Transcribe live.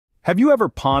Have you ever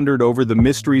pondered over the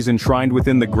mysteries enshrined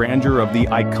within the grandeur of the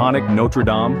iconic Notre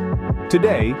Dame?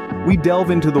 Today, we delve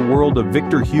into the world of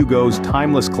Victor Hugo's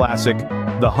timeless classic,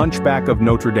 The Hunchback of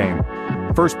Notre Dame.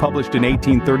 First published in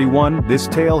 1831, this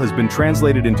tale has been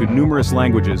translated into numerous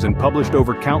languages and published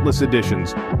over countless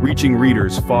editions, reaching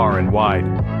readers far and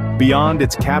wide. Beyond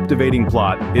its captivating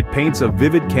plot, it paints a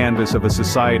vivid canvas of a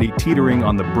society teetering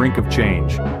on the brink of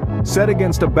change. Set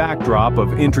against a backdrop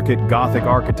of intricate Gothic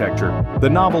architecture, the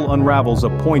novel unravels a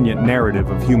poignant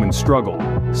narrative of human struggle,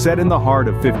 set in the heart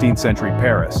of 15th century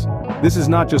Paris. This is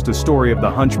not just a story of the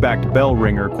hunchbacked bell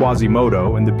ringer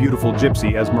Quasimodo and the beautiful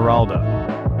gypsy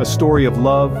Esmeralda. A story of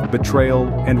love, betrayal,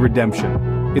 and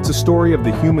redemption. It's a story of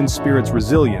the human spirit's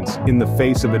resilience in the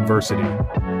face of adversity.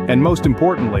 And most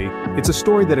importantly, it's a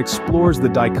story that explores the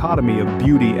dichotomy of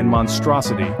beauty and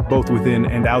monstrosity, both within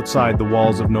and outside the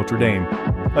walls of Notre Dame.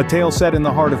 A tale set in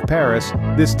the heart of Paris,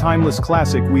 this timeless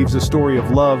classic weaves a story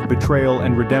of love, betrayal,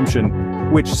 and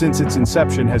redemption, which since its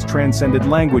inception has transcended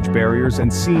language barriers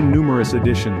and seen numerous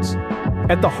editions.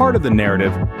 At the heart of the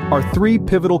narrative are three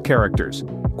pivotal characters: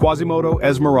 Quasimodo,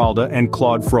 Esmeralda, and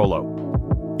Claude Frollo.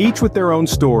 Each with their own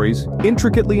stories,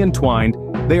 intricately entwined,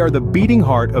 they are the beating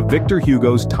heart of Victor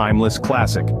Hugo's timeless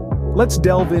classic. Let's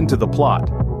delve into the plot.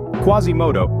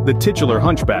 Quasimodo, the titular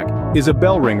hunchback, is a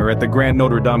bell ringer at the Grand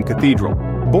Notre Dame Cathedral.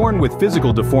 Born with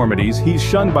physical deformities, he's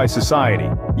shunned by society,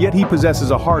 yet he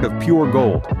possesses a heart of pure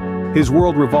gold. His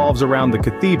world revolves around the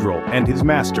cathedral and his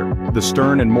master, the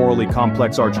stern and morally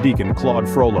complex Archdeacon Claude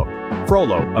Frollo.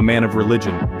 Frollo, a man of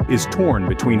religion, is torn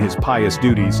between his pious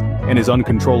duties and his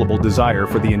uncontrollable desire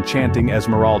for the enchanting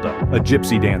Esmeralda, a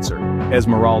gypsy dancer.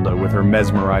 Esmeralda, with her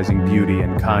mesmerizing beauty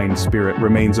and kind spirit,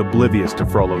 remains oblivious to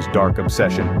Frollo's dark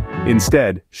obsession.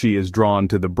 Instead, she is drawn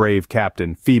to the brave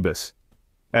captain, Phoebus.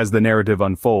 As the narrative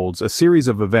unfolds, a series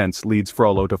of events leads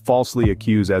Frollo to falsely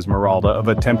accuse Esmeralda of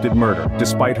attempted murder.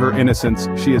 Despite her innocence,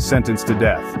 she is sentenced to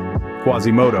death.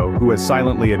 Quasimodo, who has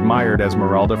silently admired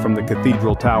Esmeralda from the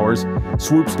cathedral towers,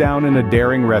 swoops down in a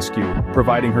daring rescue,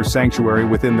 providing her sanctuary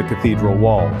within the cathedral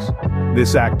walls.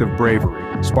 This act of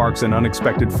bravery sparks an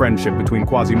unexpected friendship between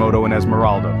Quasimodo and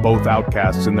Esmeralda, both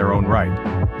outcasts in their own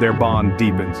right. Their bond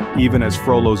deepens, even as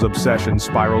Frollo's obsession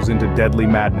spirals into deadly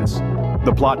madness.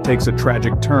 The plot takes a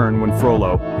tragic turn when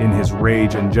Frollo, in his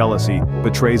rage and jealousy,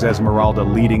 betrays Esmeralda,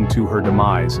 leading to her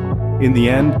demise. In the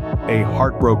end, a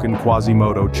heartbroken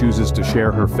Quasimodo chooses to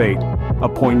share her fate, a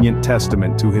poignant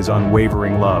testament to his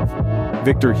unwavering love.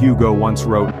 Victor Hugo once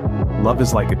wrote, "Love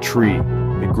is like a tree.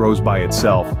 It grows by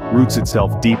itself, roots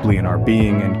itself deeply in our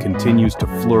being, and continues to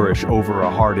flourish over a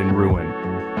heart in ruin."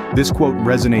 This quote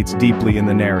resonates deeply in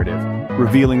the narrative,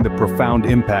 revealing the profound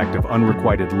impact of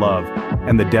unrequited love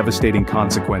and the devastating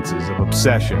consequences of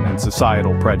obsession and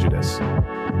societal prejudice.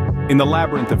 In the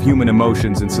labyrinth of human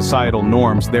emotions and societal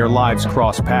norms, their lives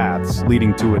cross paths,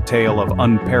 leading to a tale of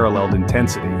unparalleled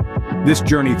intensity. This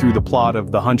journey through the plot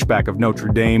of The Hunchback of Notre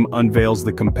Dame unveils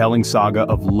the compelling saga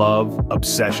of love,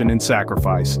 obsession, and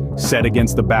sacrifice, set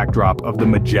against the backdrop of the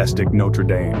majestic Notre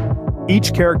Dame.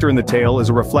 Each character in the tale is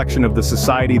a reflection of the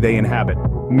society they inhabit,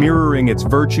 mirroring its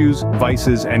virtues,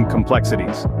 vices, and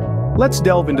complexities. Let's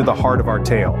delve into the heart of our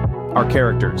tale, our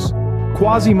characters.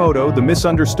 Quasimodo, the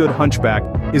misunderstood hunchback,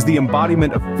 is the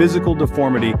embodiment of physical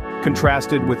deformity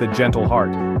contrasted with a gentle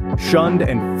heart. Shunned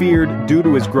and feared due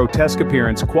to his grotesque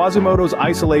appearance, Quasimodo's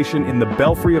isolation in the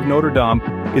belfry of Notre Dame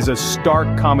is a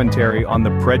stark commentary on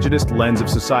the prejudiced lens of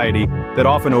society that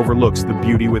often overlooks the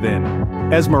beauty within.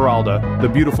 Esmeralda, the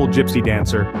beautiful gypsy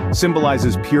dancer,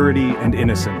 symbolizes purity and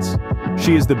innocence.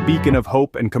 She is the beacon of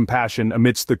hope and compassion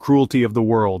amidst the cruelty of the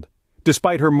world.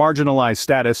 Despite her marginalized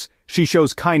status, she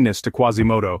shows kindness to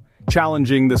Quasimodo,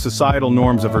 challenging the societal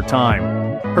norms of her time.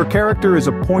 Her character is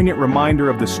a poignant reminder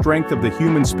of the strength of the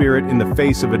human spirit in the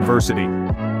face of adversity.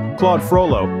 Claude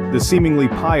Frollo, the seemingly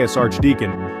pious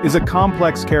archdeacon, is a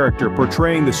complex character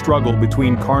portraying the struggle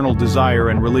between carnal desire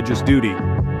and religious duty.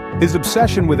 His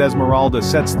obsession with Esmeralda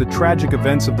sets the tragic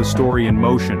events of the story in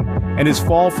motion, and his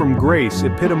fall from grace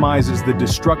epitomizes the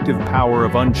destructive power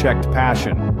of unchecked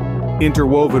passion.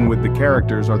 Interwoven with the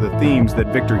characters are the themes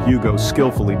that Victor Hugo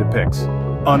skillfully depicts.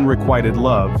 Unrequited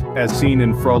love, as seen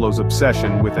in Frollo's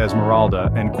obsession with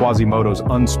Esmeralda and Quasimodo's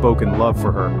unspoken love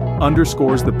for her,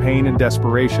 underscores the pain and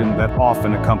desperation that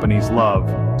often accompanies love.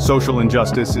 Social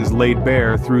injustice is laid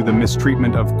bare through the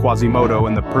mistreatment of Quasimodo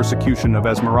and the persecution of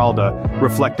Esmeralda,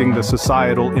 reflecting the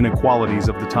societal inequalities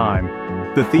of the time.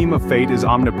 The theme of fate is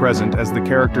omnipresent as the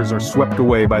characters are swept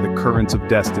away by the currents of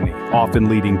destiny, often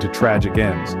leading to tragic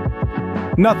ends.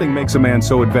 Nothing makes a man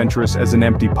so adventurous as an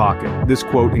empty pocket. This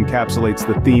quote encapsulates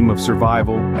the theme of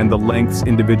survival and the lengths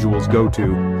individuals go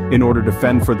to, in order to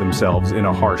fend for themselves in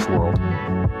a harsh world.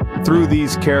 Through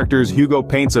these characters, Hugo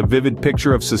paints a vivid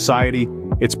picture of society,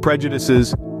 its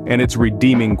prejudices, and its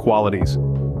redeeming qualities.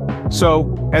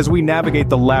 So, as we navigate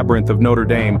the labyrinth of Notre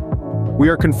Dame, we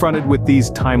are confronted with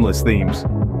these timeless themes,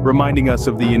 reminding us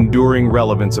of the enduring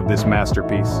relevance of this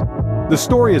masterpiece. The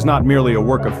story is not merely a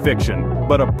work of fiction,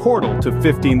 but a portal to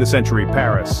 15th century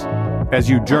Paris. As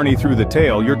you journey through the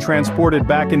tale, you're transported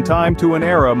back in time to an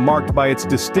era marked by its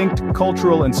distinct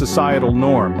cultural and societal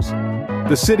norms.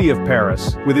 The city of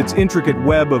Paris, with its intricate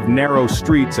web of narrow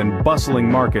streets and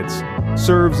bustling markets,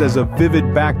 serves as a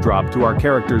vivid backdrop to our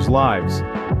characters' lives.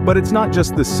 But it's not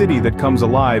just the city that comes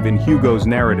alive in Hugo's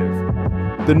narrative.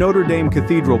 The Notre Dame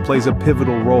Cathedral plays a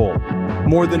pivotal role.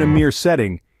 More than a mere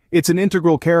setting, it's an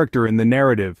integral character in the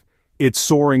narrative, its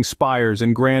soaring spires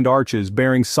and grand arches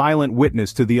bearing silent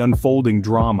witness to the unfolding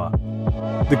drama.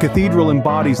 The cathedral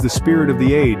embodies the spirit of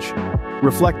the age,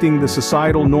 reflecting the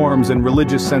societal norms and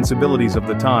religious sensibilities of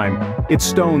the time. Its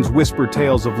stones whisper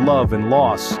tales of love and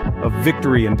loss, of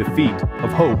victory and defeat,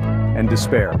 of hope and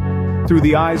despair. Through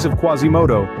the eyes of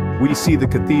Quasimodo, we see the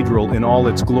cathedral in all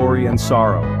its glory and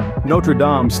sorrow. Notre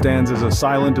Dame stands as a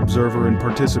silent observer and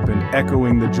participant,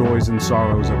 echoing the joys and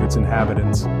sorrows of its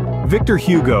inhabitants. Victor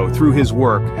Hugo, through his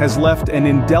work, has left an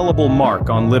indelible mark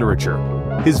on literature.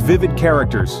 His vivid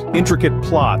characters, intricate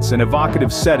plots, and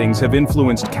evocative settings have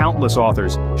influenced countless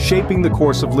authors, shaping the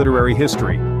course of literary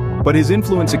history. But his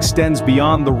influence extends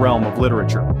beyond the realm of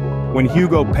literature. When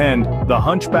Hugo penned The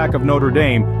Hunchback of Notre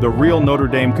Dame, the real Notre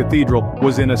Dame Cathedral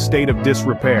was in a state of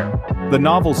disrepair. The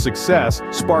novel's success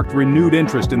sparked renewed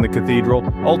interest in the cathedral,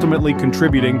 ultimately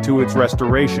contributing to its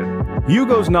restoration.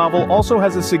 Hugo's novel also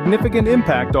has a significant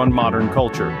impact on modern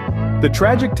culture. The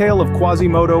tragic tale of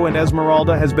Quasimodo and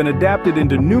Esmeralda has been adapted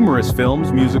into numerous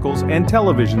films, musicals, and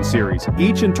television series,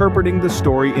 each interpreting the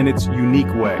story in its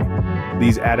unique way.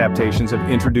 These adaptations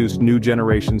have introduced new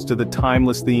generations to the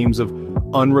timeless themes of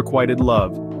unrequited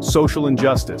love, social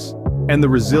injustice, and the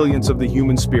resilience of the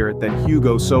human spirit that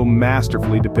Hugo so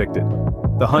masterfully depicted.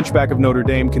 The Hunchback of Notre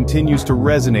Dame continues to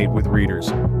resonate with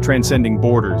readers, transcending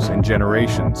borders and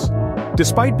generations.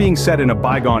 Despite being set in a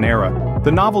bygone era,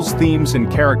 the novel's themes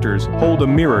and characters hold a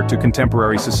mirror to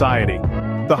contemporary society.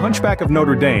 The Hunchback of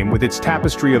Notre Dame, with its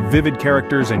tapestry of vivid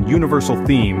characters and universal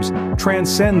themes,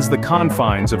 transcends the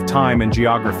confines of time and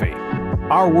geography.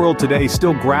 Our world today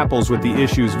still grapples with the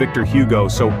issues Victor Hugo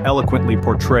so eloquently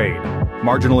portrayed: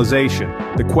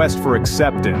 marginalization, the quest for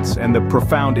acceptance, and the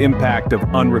profound impact of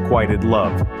unrequited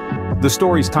love. The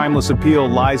story's timeless appeal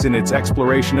lies in its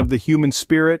exploration of the human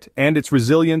spirit and its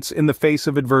resilience in the face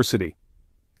of adversity.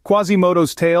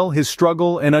 Quasimodo's tale, his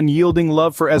struggle and unyielding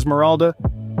love for Esmeralda,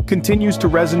 continues to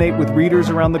resonate with readers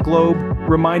around the globe,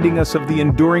 reminding us of the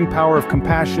enduring power of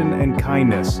compassion and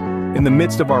kindness. In the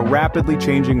midst of our rapidly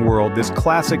changing world, this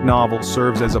classic novel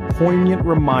serves as a poignant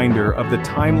reminder of the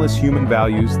timeless human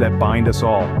values that bind us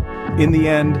all. In the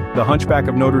end, The Hunchback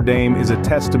of Notre Dame is a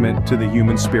testament to the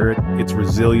human spirit, its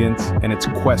resilience, and its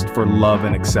quest for love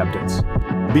and acceptance.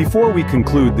 Before we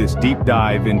conclude this deep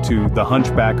dive into The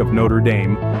Hunchback of Notre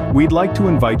Dame, we'd like to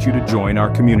invite you to join our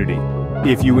community.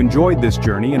 If you enjoyed this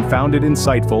journey and found it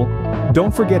insightful,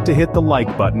 don't forget to hit the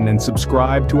like button and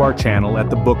subscribe to our channel at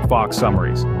the Book Fox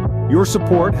Summaries. Your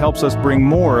support helps us bring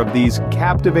more of these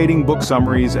captivating book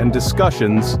summaries and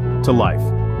discussions to life.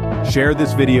 Share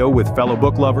this video with fellow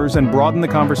book lovers and broaden the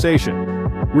conversation.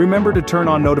 Remember to turn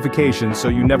on notifications so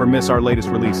you never miss our latest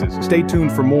releases. Stay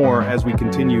tuned for more as we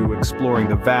continue exploring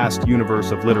the vast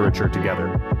universe of literature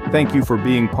together. Thank you for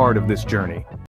being part of this journey.